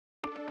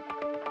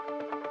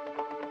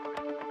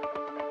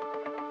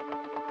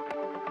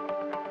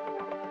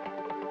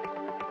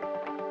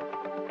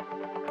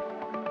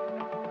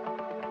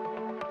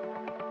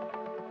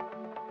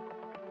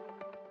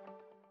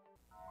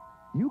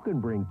can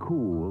bring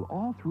cool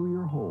all through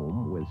your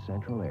home with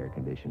central air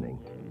conditioning.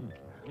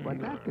 But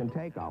that can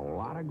take a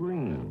lot of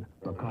green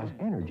because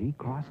energy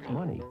costs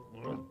money.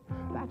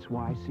 That's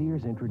why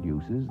Sears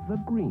introduces the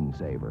Green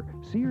Saver,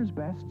 Sears'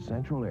 best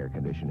central air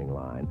conditioning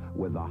line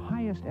with the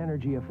highest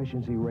energy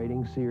efficiency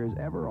rating Sears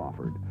ever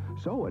offered.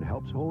 So it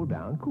helps hold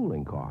down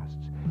cooling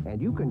costs. And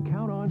you can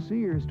count on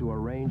Sears to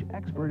arrange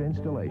expert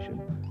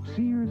installation.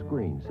 Sears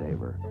Green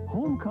Saver.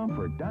 Home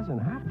comfort doesn't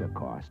have to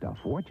cost a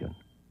fortune.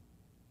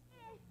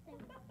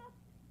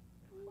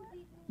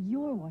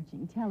 You're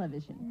watching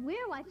television.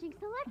 We're watching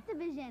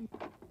Selectavision.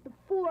 The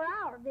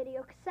 4-hour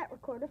video cassette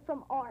recorder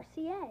from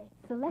RCA.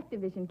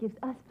 Selectavision gives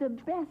us the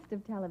best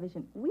of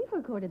television. We've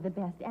recorded the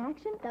best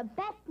action, The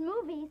best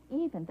movies.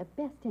 even the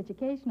best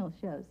educational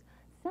shows.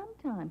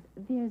 Sometimes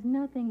there's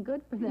nothing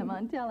good for them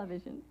on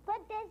television.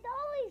 But there's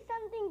always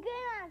something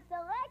good on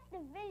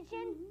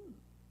Selectavision.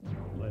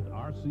 Let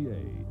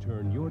RCA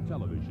turn your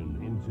television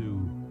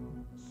into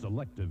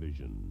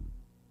Selectavision.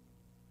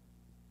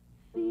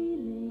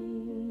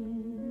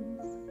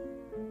 Feelings,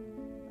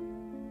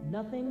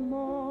 nothing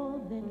more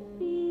than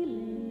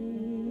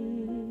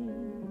feelings.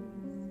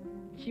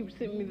 She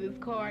sent me this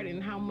card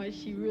and how much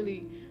she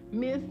really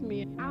missed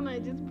me. I don't know,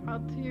 it just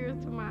brought tears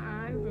to my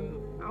eyes,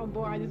 and oh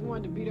boy, I just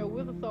wanted to be there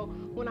with her. So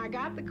when I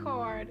got the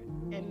card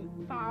and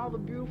saw all the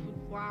beautiful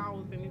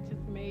flowers, and it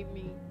just made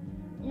me,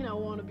 you know,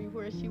 want to be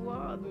where she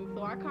was, and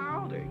so I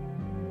called her.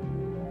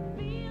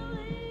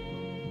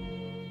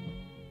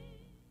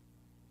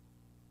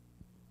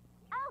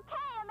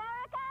 Okay,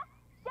 America,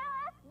 show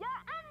us your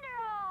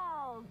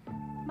underalls.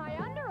 My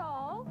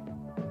underalls?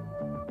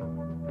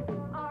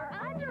 Our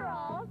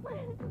underalls.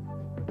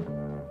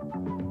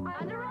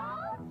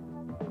 Underalls?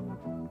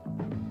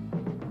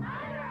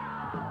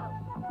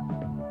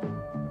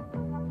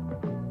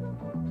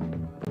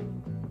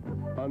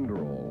 Underalls!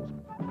 Underalls,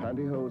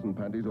 pantyhose and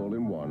panties all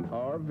in one,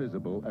 are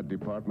visible at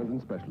department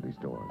and specialty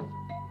stores.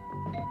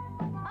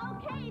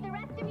 Okay, the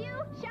rest of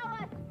you, show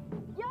us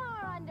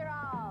your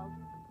underalls.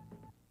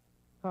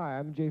 Hi,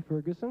 I'm Jay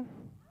Ferguson.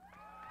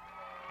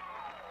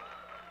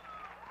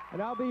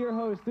 And I'll be your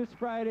host this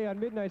Friday on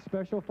Midnight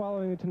Special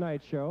following The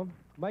Tonight Show.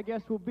 My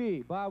guests will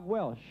be Bob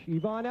Welsh,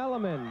 Yvonne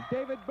Elliman,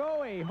 David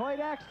Bowie, Hoyt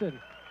Axton,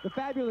 the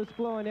fabulous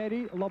Flo and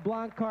Eddie,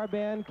 LeBlanc Car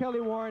Band,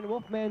 Kelly Warren,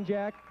 Wolfman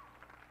Jack,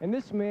 and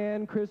this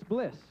man, Chris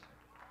Bliss.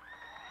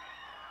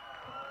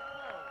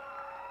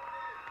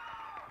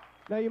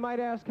 Now, you might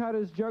ask, how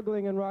does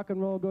juggling and rock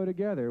and roll go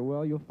together?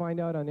 Well, you'll find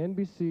out on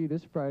NBC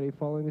this Friday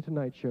following The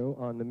Tonight Show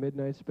on the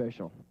Midnight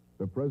Special.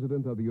 The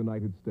President of the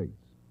United States.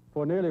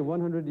 For nearly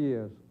 100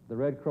 years, the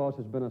Red Cross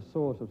has been a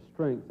source of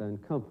strength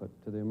and comfort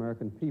to the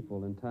American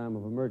people in time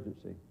of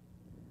emergency.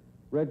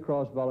 Red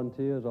Cross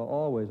volunteers are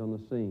always on the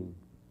scene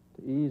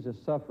to ease the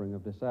suffering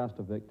of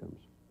disaster victims.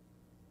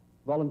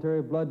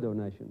 Voluntary blood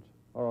donations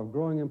are of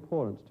growing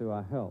importance to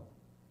our health,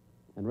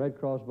 and Red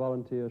Cross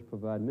volunteers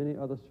provide many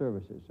other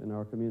services in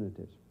our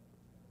communities.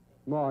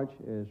 March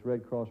is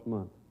Red Cross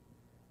Month.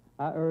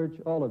 I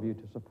urge all of you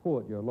to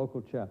support your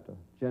local chapter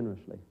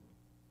generously.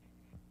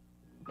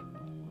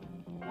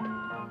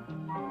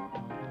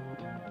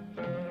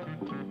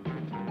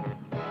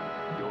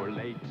 You're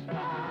late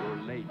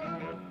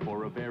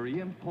for a very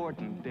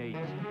important date.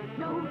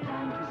 No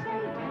time to say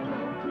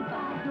hello,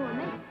 goodbye.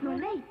 You're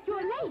late.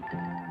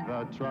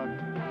 The truck,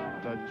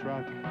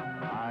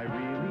 I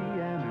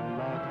really am in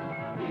luck.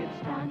 It's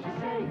time to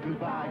say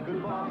goodbye,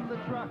 goodbye. The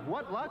truck,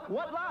 what luck? I'm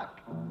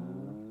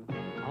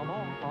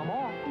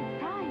off.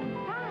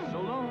 Time. So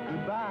long,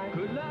 goodbye.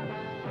 Good luck.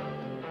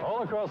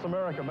 All across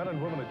America, men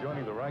and women are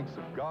joining the ranks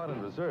of Guard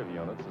and Reserve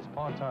units as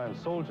part-time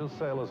soldiers,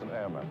 sailors, and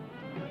airmen.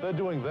 They're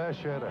doing their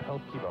share to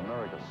help keep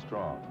America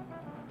strong.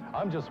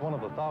 I'm just one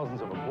of the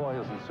thousands of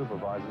employers and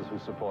supervisors who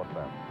support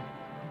them.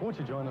 Won't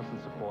you join us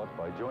in support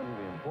by joining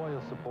the Employer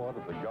Support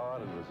of the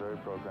Guard and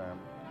Reserve program?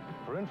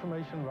 For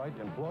information, write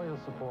Employer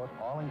Support,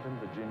 Arlington,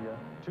 Virginia,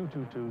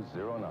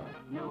 22209.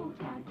 No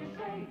time to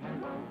say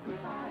hello,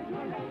 goodbye.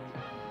 You're late.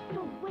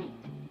 Don't wait.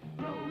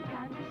 No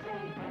time to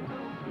say hello,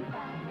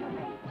 goodbye. You're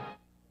late.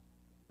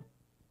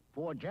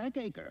 For Jack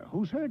Aker,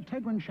 who's heard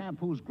Tegrin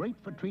shampoo's great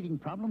for treating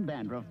problem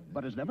dandruff,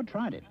 but has never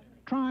tried it,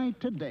 try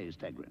today's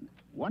Tegrin.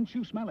 Once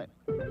you smell it,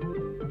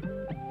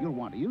 you'll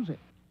want to use it.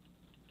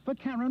 For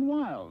Karen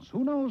Wiles,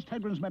 who knows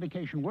Tegrin's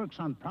medication works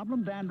on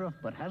problem dandruff,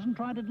 but hasn't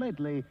tried it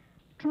lately,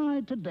 try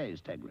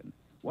today's Tegrin.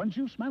 Once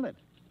you smell it,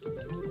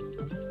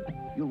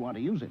 you'll want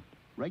to use it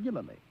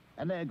regularly.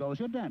 And there goes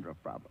your dandruff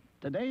problem.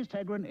 Today's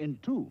Tegrin in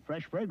 2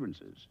 fresh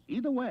fragrances.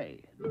 Either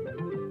way,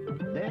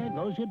 there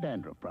goes your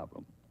dandruff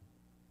problem.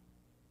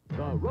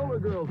 The Roller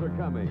Girls are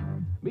coming.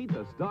 Meet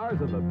the stars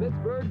of the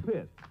Pittsburgh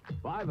Pit.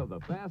 5 of the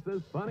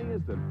fastest,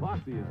 funniest, and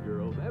foxiest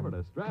girls ever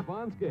to strap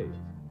on skates.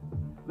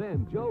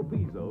 Then Joe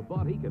Pizzo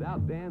thought he could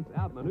outdance,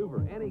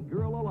 outmaneuver any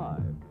girl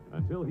alive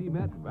until he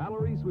met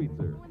Valerie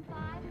Sweetser.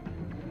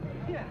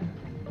 Yeah.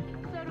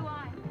 So do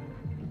I.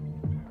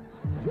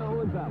 Joe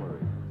and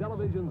Valerie,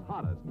 television's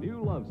hottest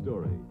new love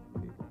story.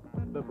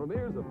 The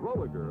premieres of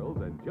Roller Girls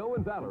and Joe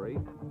and Valerie,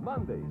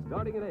 Monday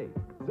starting at 8.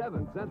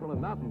 7 Central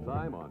and Mountain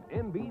Time on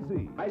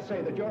NBC. I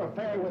say that your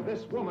affair with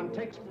this woman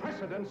takes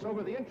precedence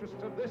over the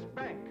interests of this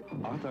bank.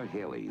 Arthur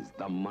Haley's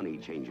The Money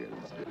Changers,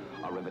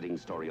 a riveting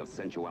story of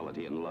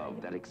sensuality and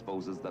love that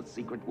exposes the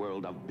secret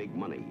world of big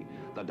money,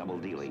 the double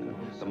dealing,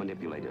 the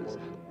manipulators.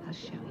 I'll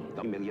show you.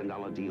 The $1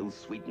 million deals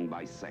sweetened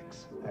by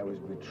sex. I was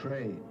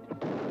betrayed.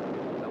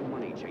 The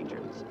Money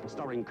Changers,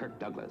 starring Kirk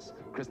Douglas,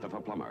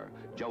 Christopher Plummer,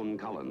 Joan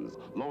Collins,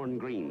 Lorne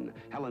Green,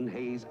 Helen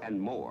Hayes, and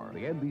more.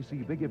 The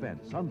NBC Big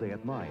Event, Sunday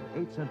at 9,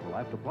 8 Central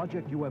after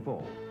Project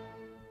UFO.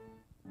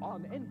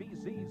 On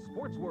NBC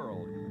Sports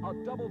World,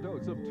 a double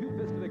dose of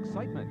two-fisted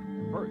excitement.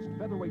 First,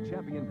 featherweight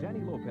champion Danny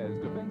Lopez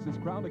defends his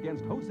crown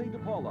against Jose De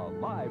Paula,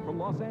 live from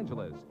Los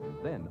Angeles.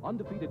 Then,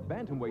 undefeated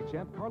bantamweight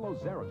champ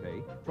Carlos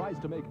Zarate tries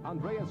to make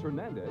Andreas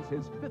Hernandez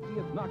his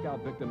 50th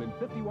knockout victim in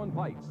 51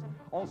 fights.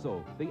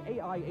 Also, the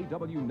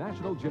AIAW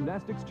National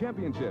Gymnastics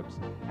Championships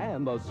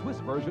and the Swiss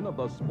version of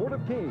the Sport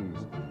of Kings.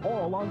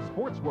 All on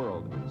Sports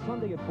World,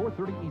 Sunday at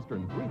 4:30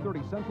 Eastern,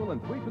 3:30 Central,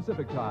 and 3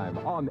 Pacific Time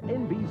on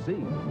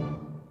NBC.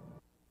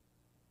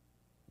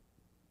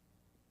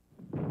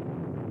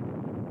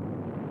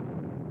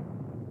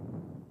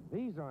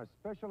 These are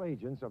special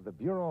agents of the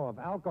Bureau of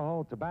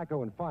Alcohol,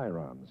 Tobacco, and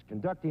Firearms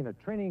conducting a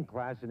training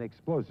class in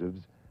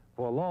explosives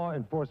for law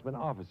enforcement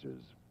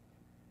officers.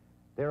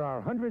 There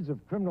are hundreds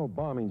of criminal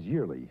bombings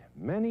yearly,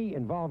 many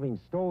involving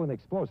stolen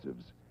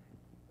explosives.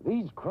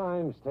 These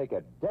crimes take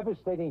a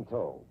devastating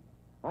toll.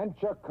 I'm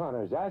Chuck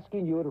Connors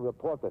asking you to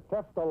report the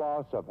theft or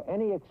loss of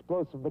any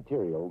explosive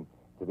material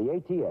to the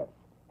ATF.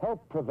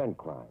 Help prevent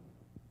crime.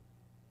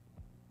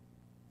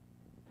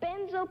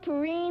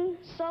 Benzopyrene,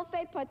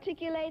 sulfate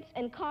particulates,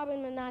 and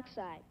carbon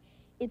monoxide.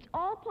 It's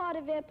all part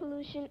of air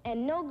pollution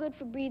and no good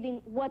for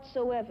breathing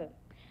whatsoever.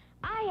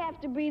 I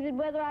have to breathe it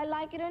whether I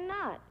like it or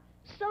not.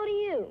 So do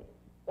you.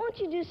 Won't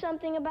you do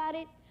something about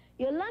it?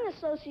 Your lung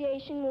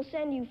association will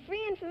send you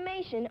free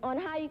information on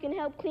how you can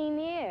help clean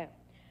the air.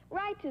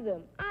 Write to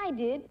them. I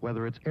did.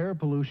 Whether it's air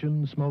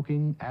pollution,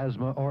 smoking,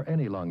 asthma, or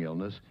any lung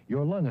illness,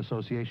 your lung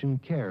association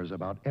cares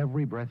about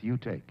every breath you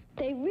take.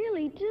 They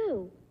really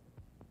do.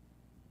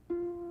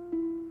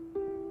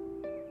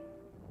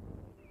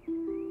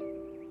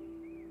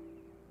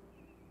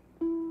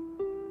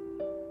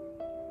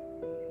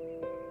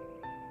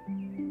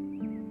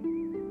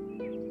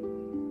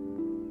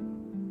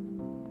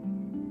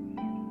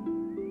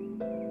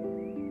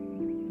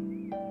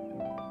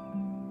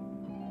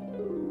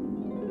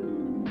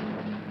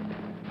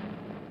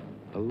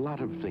 A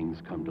lot of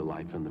things come to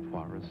life in the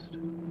forest.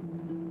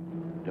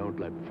 Don't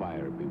let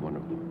fire be one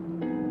of them.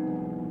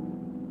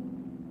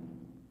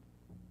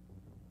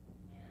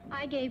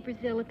 I gave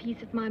Brazil a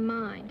piece of my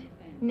mind.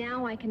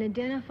 Now I can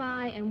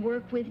identify and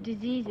work with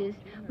diseases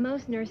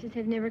most nurses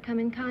have never come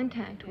in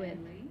contact with.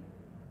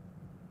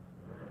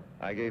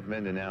 I gave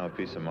Mindanao a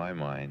piece of my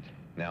mind.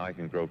 Now I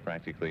can grow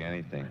practically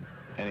anything,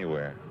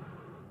 anywhere.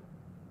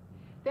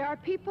 There are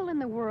people in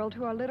the world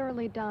who are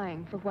literally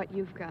dying for what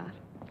you've got.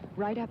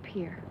 Right up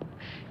here.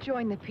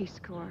 Join the Peace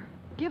Corps.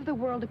 Give the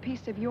world a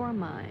piece of your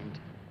mind.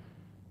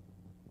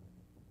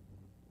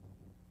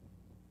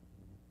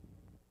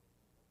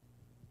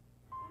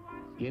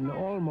 In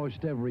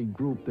almost every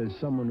group, there's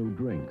someone who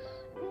drinks.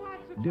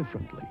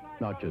 Differently.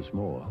 Not just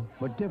more,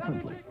 but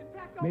differently.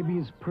 Maybe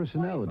his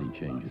personality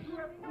changes.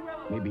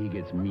 Maybe he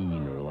gets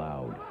mean or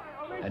loud.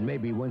 And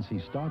maybe once he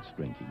starts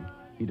drinking,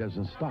 he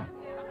doesn't stop.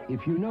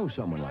 If you know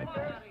someone like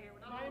that,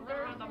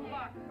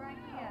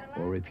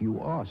 or if you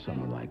are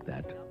someone like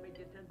that,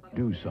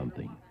 do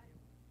something.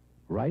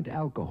 Write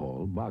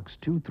alcohol, Box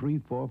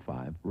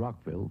 2345,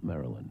 Rockville,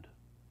 Maryland.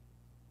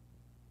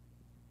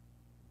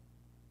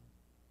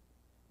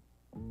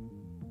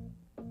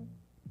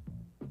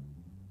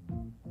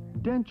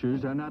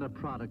 Dentures are not a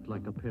product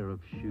like a pair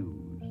of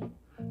shoes.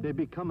 They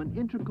become an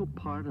integral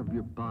part of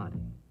your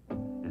body.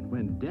 And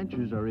when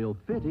dentures are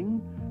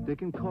ill-fitting, they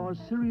can cause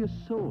serious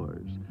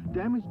sores,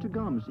 damage to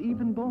gums,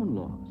 even bone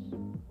loss.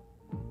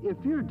 If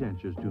your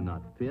dentures do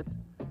not fit,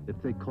 if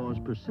they cause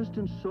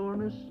persistent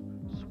soreness,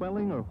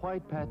 swelling, or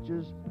white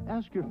patches,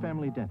 ask your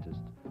family dentist.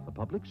 A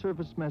public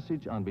service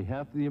message on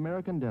behalf of the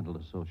American Dental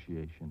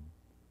Association.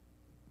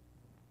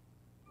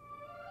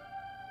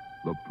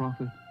 The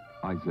prophet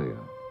Isaiah.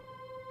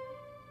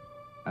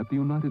 At the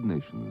United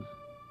Nations,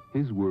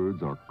 his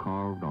words are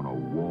carved on a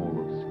wall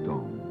of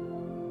stone.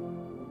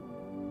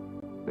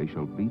 They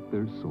shall beat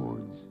their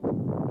swords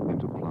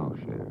into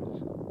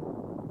plowshares,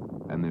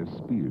 and their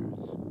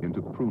spears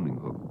into pruning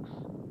hooks.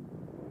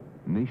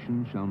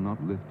 Nation shall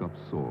not lift up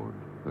sword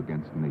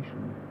against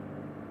nation,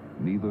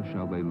 neither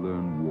shall they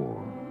learn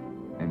war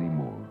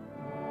anymore.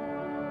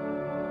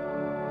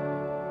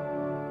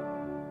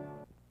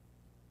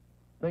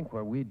 Think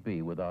where we'd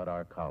be without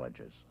our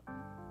colleges,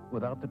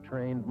 without the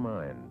trained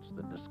minds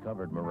that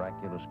discovered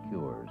miraculous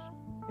cures,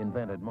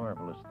 invented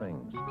marvelous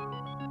things.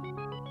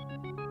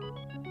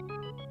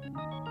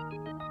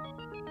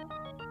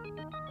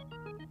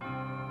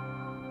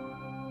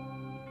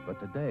 But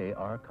today,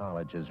 our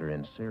colleges are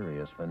in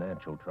serious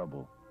financial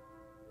trouble.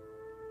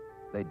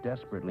 They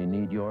desperately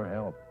need your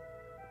help.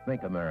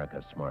 Make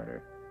America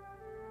smarter.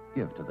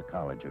 give to the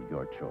college of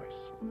your choice.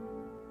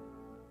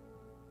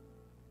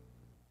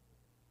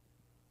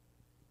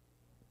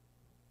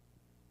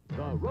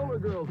 The Roller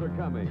Girls are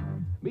coming.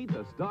 Meet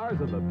the stars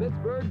of the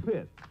Pittsburgh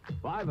Pits.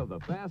 5 of the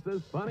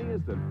fastest,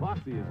 funniest, and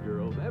foxiest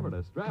girls ever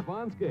to strap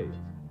on skates.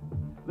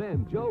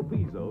 Then Joe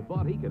Pizzo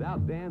thought he could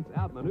outdance,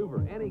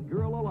 outmaneuver any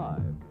girl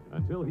alive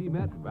until he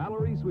met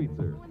Valerie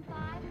Sweetser.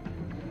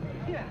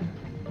 Yeah.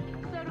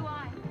 So do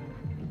I.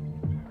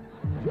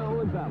 Joe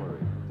and Valerie,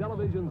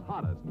 television's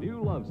hottest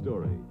new love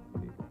story.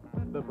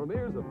 The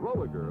premieres of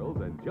Roller Girls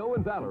and Joe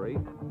and Valerie,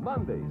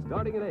 Monday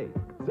starting at 8,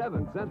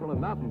 7 Central and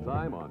Mountain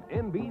Time on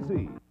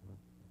NBC.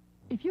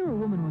 If you're a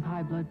woman with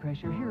high blood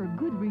pressure, here are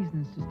good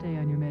reasons to stay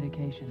on your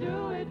medication.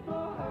 Do it for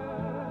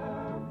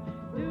her.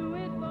 Do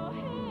it for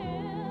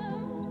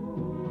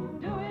him.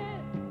 Do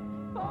it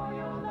for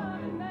your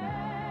loving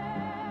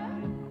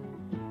man.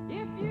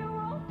 If you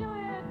won't do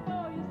it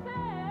for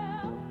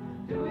yourself,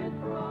 do it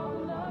for all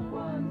the loved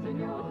ones in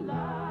your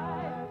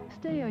life.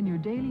 Stay on your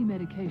daily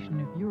medication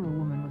if you're a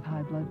woman with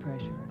high blood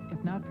pressure.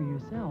 If not for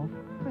yourself,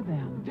 for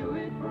them. Do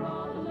it for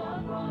all the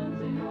loved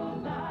ones in your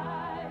life.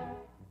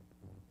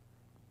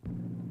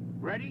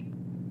 Ready?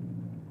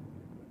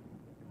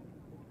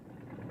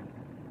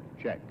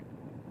 Check.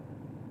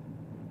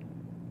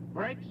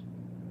 Brakes?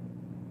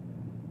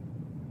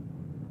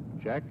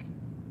 Check.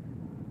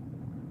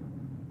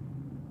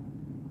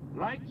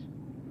 Lights?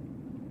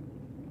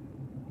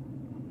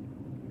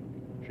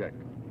 Check.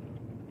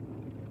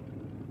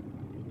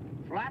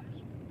 Flaps?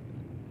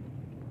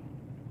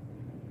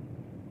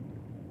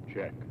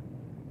 Check.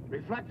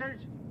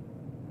 Reflectors?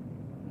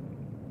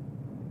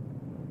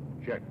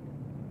 Check.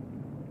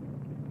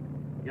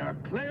 You're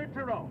clear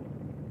to roll.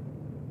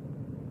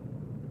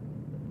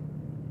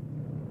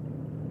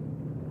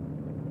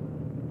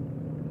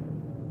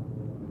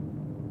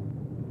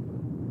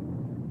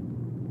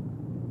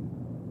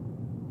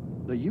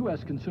 The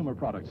U.S. Consumer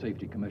Product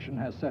Safety Commission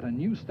has set a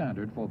new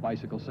standard for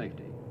bicycle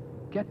safety.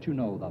 Get to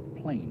know the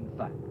plain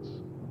facts.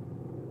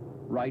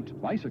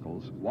 Write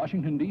Bicycles,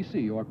 Washington,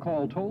 D.C., or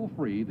call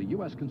toll-free the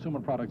U.S. Consumer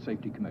Product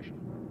Safety Commission.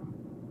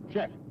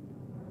 Check.